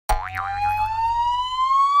Hey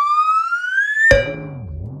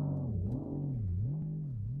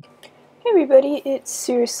everybody, it's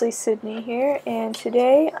Seriously Sydney here, and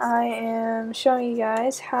today I am showing you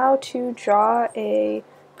guys how to draw a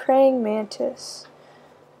praying mantis.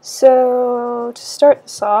 So to start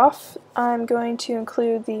this off, I'm going to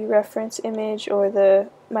include the reference image or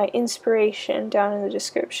my inspiration down in the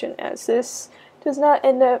description, as this does not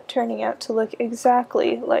end up turning out to look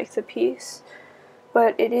exactly like the piece,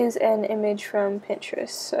 but it is an image from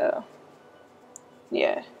Pinterest, so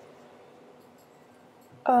yeah.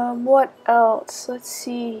 What else? Let's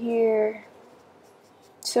see here.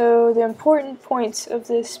 So the important points of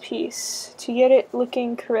this piece, to get it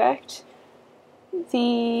looking correct,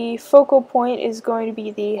 the focal point is going to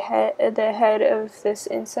be the head of this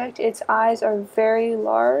insect. Its eyes are very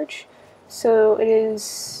large, so it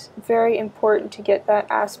is very important to get that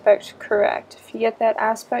aspect correct. If you get that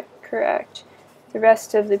aspect correct, the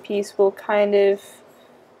rest of the piece will kind of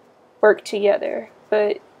work together.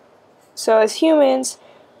 So as humans,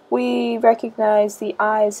 we recognize the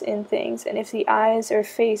eyes in things, and if the eyes or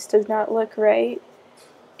face does not look right,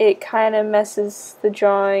 it kind of messes the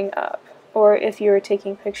drawing up. Or if you were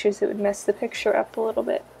taking pictures, it would mess the picture up a little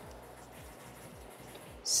bit.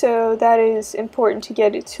 So that is important to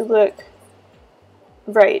get it to look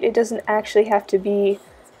right. It doesn't actually have to be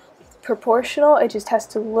proportional, it just has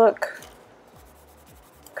to look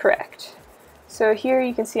correct. So here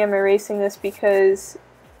you can see I'm erasing this because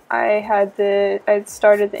I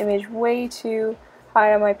started the image way too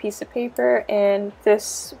high on my piece of paper, and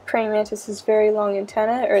this praying mantis has very long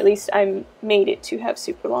antennae, or at least I made it to have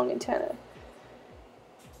super long antennae.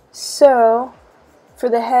 So for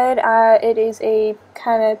the head, it is a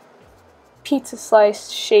kind of pizza slice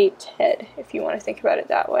shaped head, if you want to think about it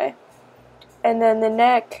that way. And then the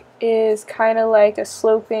neck is kind of like a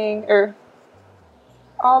sloping or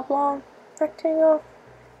oblong rectangle.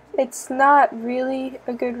 It's not really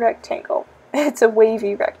a good rectangle. It's a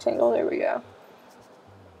wavy rectangle, there we go.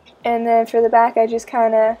 And then for the back, I just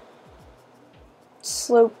kind of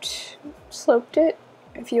sloped it,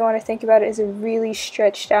 if you want to think about it as a really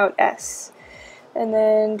stretched out S. And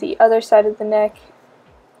then the other side of the neck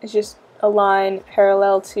is just a line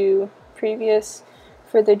parallel to previous.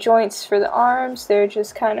 For the joints for the arms, they're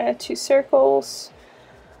just kind of two circles.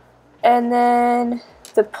 And then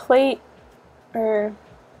the plate, or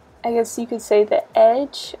I guess you could say the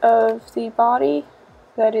edge of the body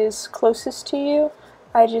that is closest to you,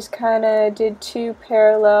 I just kind of did two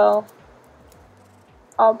parallel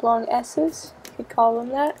oblong S's, you could call them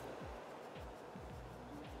that.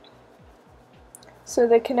 So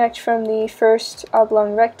they connect from the first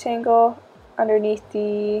oblong rectangle underneath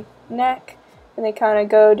the neck, and they kind of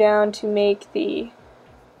go down to make the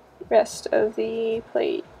rest of the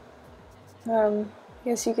plate. I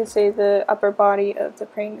guess you could say the upper body of the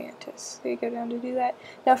praying mantis. They go down to do that.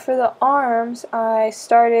 Now for the arms, I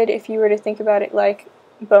started, if you were to think about it like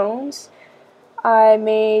bones, I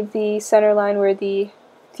made the center line where the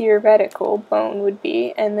theoretical bone would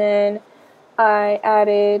be, and then I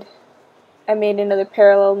made another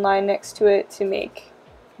parallel line next to it to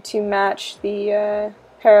match the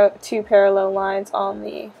two parallel lines on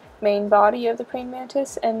the main body of the praying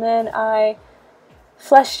mantis, and then I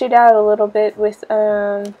fleshed it out a little bit with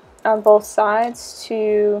on both sides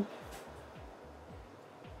to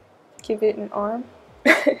give it an arm.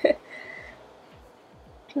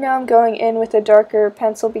 Now I'm going in with a darker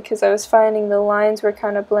pencil because I was finding the lines were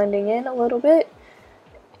kind of blending in a little bit,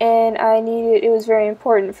 and it was very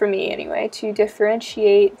important for me anyway to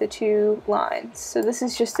differentiate the two lines. So this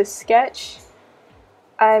is just a sketch.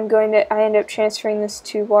 I end up transferring this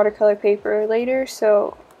to watercolor paper later,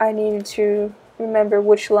 so I needed to remember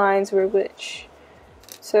which lines were which.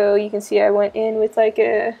 So you can see I went in with like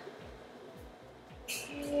a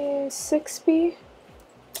 6B,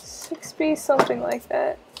 something like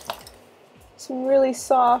that. Some really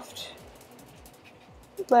soft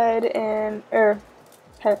lead and a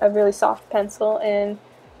really soft pencil, and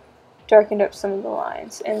darkened up some of the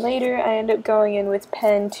lines. And later I end up going in with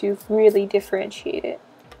pen to really differentiate it.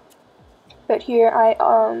 But here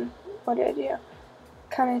what did I do?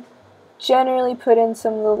 Kind of generally put in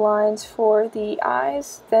some of the lines for the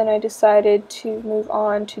eyes. Then I decided to move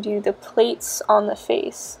on to do the plates on the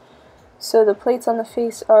face. So the plates on the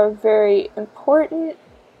face are very important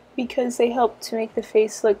because they help to make the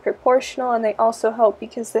face look proportional, and they also help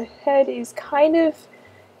because the head is kind of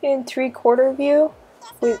in 3/4 view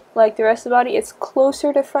with like the rest of the body. It's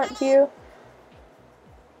closer to front view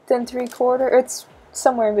than 3/4. It's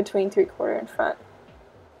somewhere in between 3/4 and front.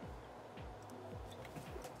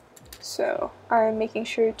 So I'm making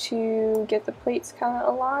sure to get the plates kind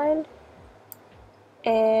of aligned,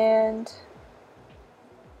 and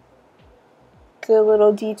the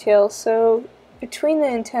little details. So between the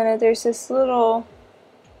antenna there's this little,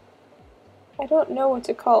 I don't know what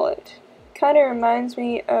to call it. Kind of reminds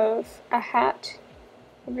me of a hat,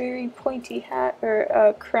 a very pointy hat, or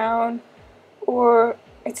a crown, or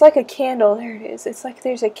it's like a candle. There it is. It's like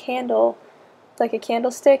there's a candle, like a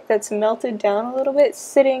candlestick that's melted down a little bit,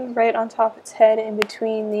 sitting right on top of its head in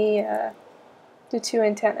between the two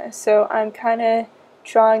antennas. So I'm kind of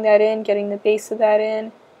drawing that in, getting the base of that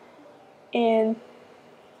in, and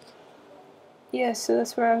yeah, so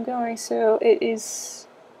that's where I'm going. So it is,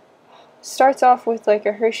 starts off with like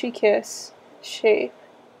a Hershey Kiss shape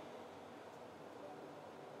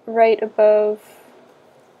right above,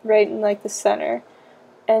 right in like the center,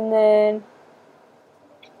 and then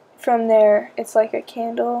from there it's like a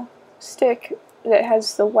candlestick that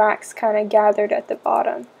has the wax kind of gathered at the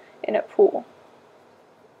bottom in a pool.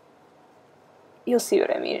 You'll see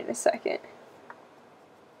what I mean in a second.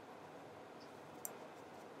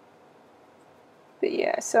 But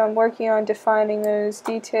yeah, so I'm working on defining those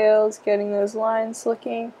details, getting those lines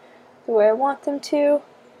looking the way I want them to,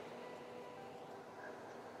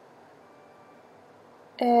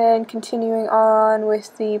 and continuing on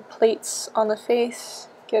with the plates on the face,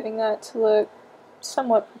 getting that to look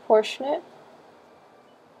somewhat proportionate.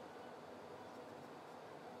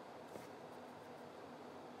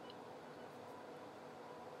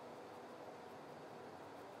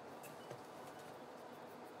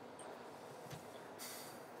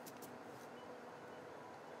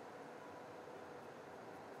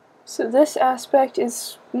 So this aspect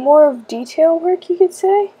is more of detail work, you could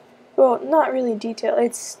say. Well, not really detail,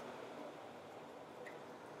 it's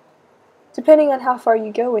depending on how far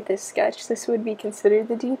you go with this sketch, this would be considered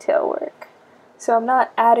the detail work. So I'm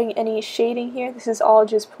not adding any shading here, this is all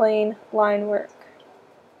just plain line work.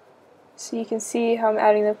 So you can see how I'm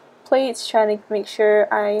adding the plates, trying to make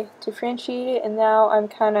sure I differentiate it, and now I'm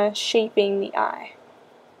kind of shaping the eye.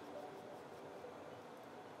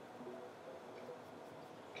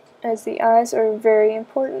 As the eyes are a very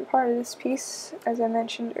important part of this piece, as I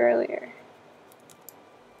mentioned earlier.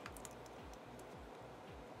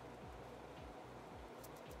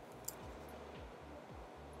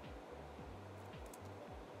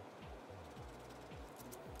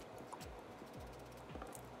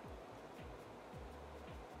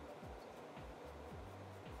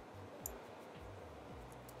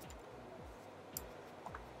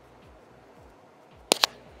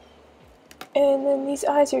 And then these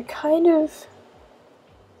eyes are kind of,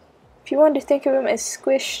 if you wanted to think of them as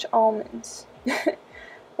squished almonds.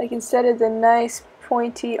 Like instead of the nice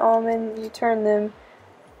pointy almond, you turn them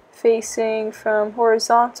facing from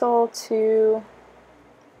horizontal to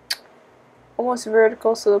almost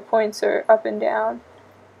vertical, so the points are up and down,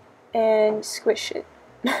 and squish it.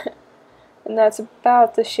 And that's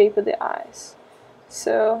about the shape of the eyes.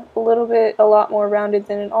 So a lot more rounded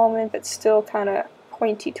than an almond, but still kind of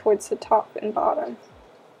pointy towards the top and bottom.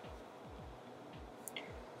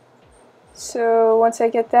 So once I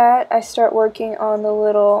get that, I start working on the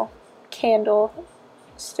little candle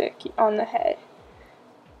stick on the head.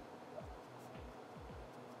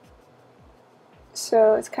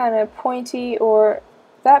 So it's kind of pointy, or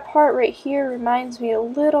that part right here reminds me a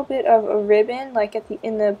little bit of a ribbon, like at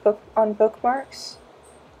on bookmarks.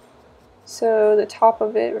 So the top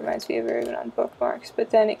of it reminds me of a ribbon on bookmarks,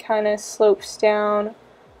 but then it kind of slopes down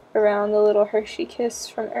around the little Hershey Kiss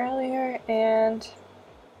from earlier, and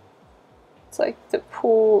it's like the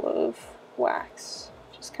pool of wax,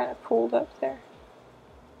 just kind of pooled up there.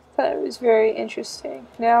 Thought it was very interesting.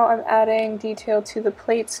 Now I'm adding detail to the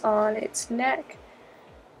plates on its neck,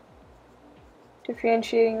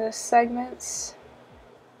 differentiating the segments.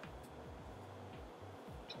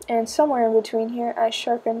 And somewhere in between here I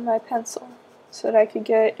sharpened my pencil so that I could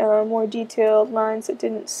get more detailed lines that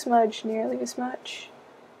didn't smudge nearly as much.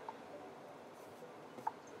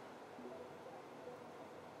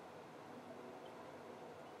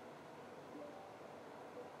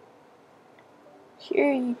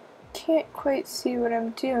 Here you can't quite see what I'm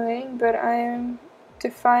doing, but I'm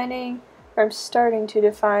defining, or I'm starting to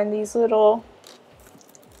define these little,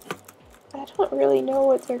 I don't really know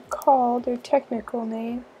what they're called, their technical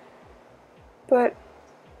name, but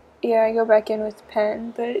yeah, I go back in with the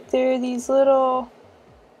pen, but they're these little,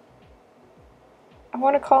 I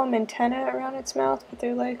want to call them antennae around its mouth, but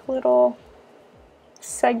they're like little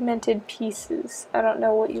segmented pieces. I don't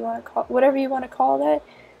know what you want to call, whatever you want to call that.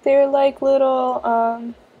 They're like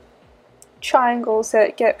little triangles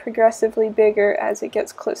that get progressively bigger as it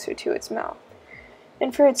gets closer to its mouth.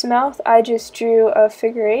 And for its mouth, I just drew a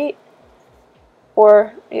figure 8,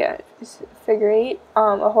 or yeah, just figure 8,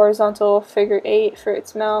 a horizontal figure 8 for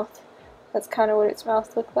its mouth. That's kind of what its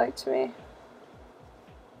mouth looked like to me.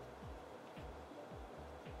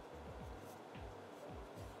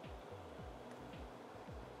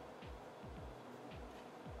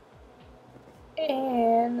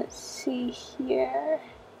 And let's see here.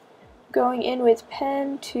 Going in with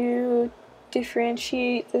pen to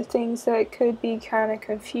differentiate the things that could be kind of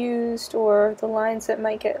confused or the lines that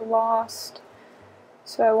might get lost.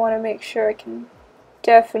 So I want to make sure I can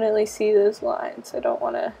definitely see those lines. I don't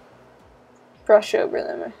want to brush over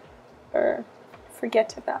them or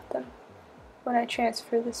forget about them when I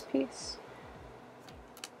transfer this piece.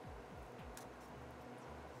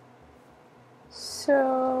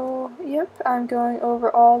 So, yep, I'm going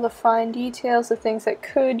over all the fine details, the things that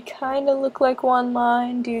could kind of look like one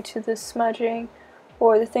line due to the smudging,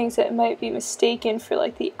 or the things that might be mistaken for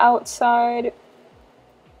like the outside.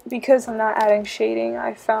 Because I'm not adding shading,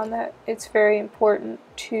 I found that it's very important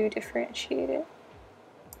to differentiate it.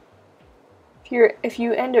 If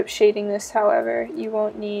you end up shading this, however, you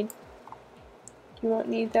won't need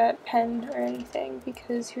that pen or anything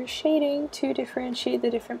because you're shading to differentiate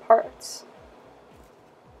the different parts.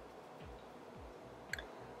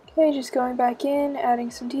 Okay, just going back in,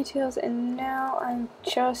 adding some details, and now I'm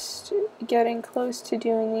just getting close to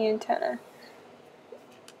doing the antenna.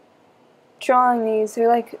 Drawing these, they're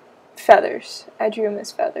like feathers. I drew them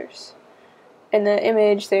as feathers. In the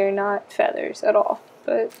image, they're not feathers at all,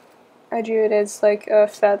 but I drew it as like a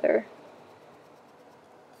feather.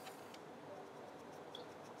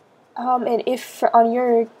 And if on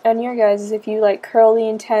your guys, if you like curl the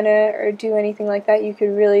antenna or do anything like that, you could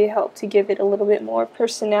really help to give it a little bit more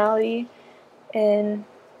personality, and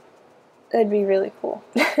that'd be really cool.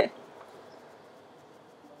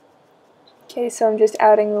 Okay, so I'm just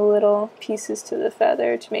adding the little pieces to the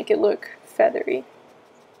feather to make it look feathery.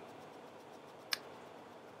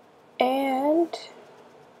 And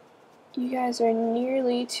you guys are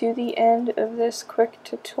nearly to the end of this quick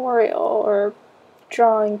tutorial or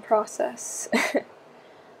drawing process.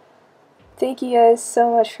 Thank you guys so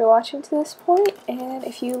much for watching to this point, and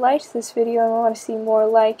if you liked this video and want to see more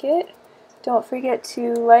like it, don't forget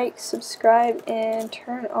to like, subscribe, and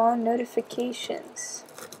turn on notifications.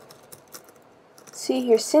 See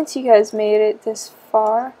here, since you guys made it this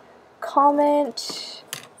far, comment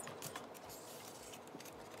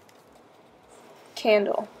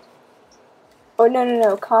candle. Or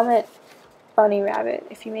no, comment bunny rabbit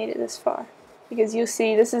if you made it this far. Because you'll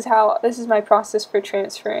see this is my process for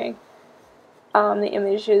transferring the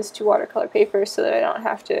images to watercolor paper so that I don't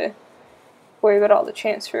have to worry about all the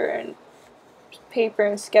transfer and paper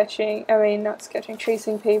and sketching,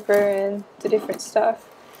 tracing paper and the different stuff.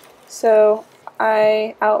 So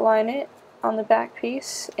I outline it on the back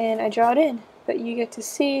piece and I draw it in, but you get to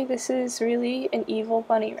see this is really an evil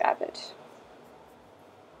bunny rabbit.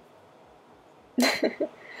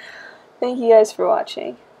 Thank you guys for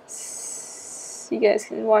watching. You guys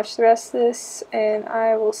can watch the rest of this and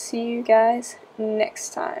I will see you guys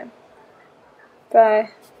next time. Bye.